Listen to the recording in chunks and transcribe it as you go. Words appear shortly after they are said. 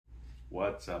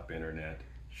What's up, Internet?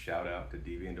 Shout out to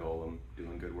Deviant Olem,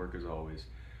 doing good work as always.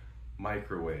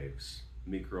 Microwaves,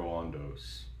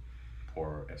 microondos,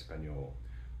 por español.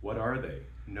 What are they?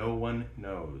 No one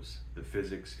knows. The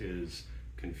physics is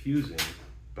confusing,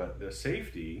 but the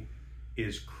safety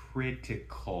is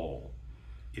critical.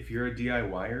 If you're a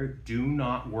DIYer, do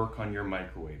not work on your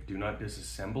microwave. Do not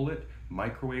disassemble it.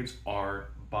 Microwaves are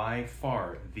by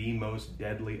far the most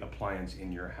deadly appliance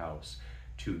in your house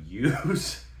to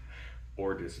use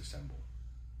or disassemble.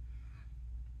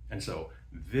 And so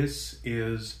this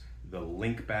is the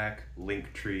Linkback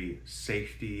Linktree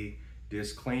safety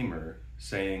disclaimer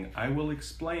saying, I will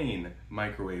explain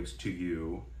microwaves to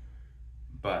you,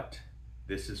 but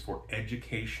this is for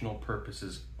educational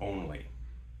purposes only.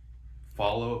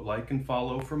 Follow, like and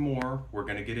follow for more. We're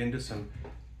going to get into some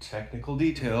technical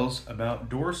details about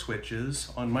door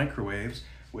switches on microwaves,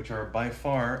 which are by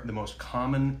far the most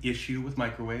common issue with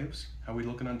microwaves. How are we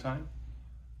looking on time?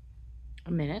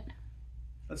 A minute.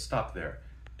 Let's stop there.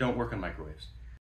 Don't work on microwaves.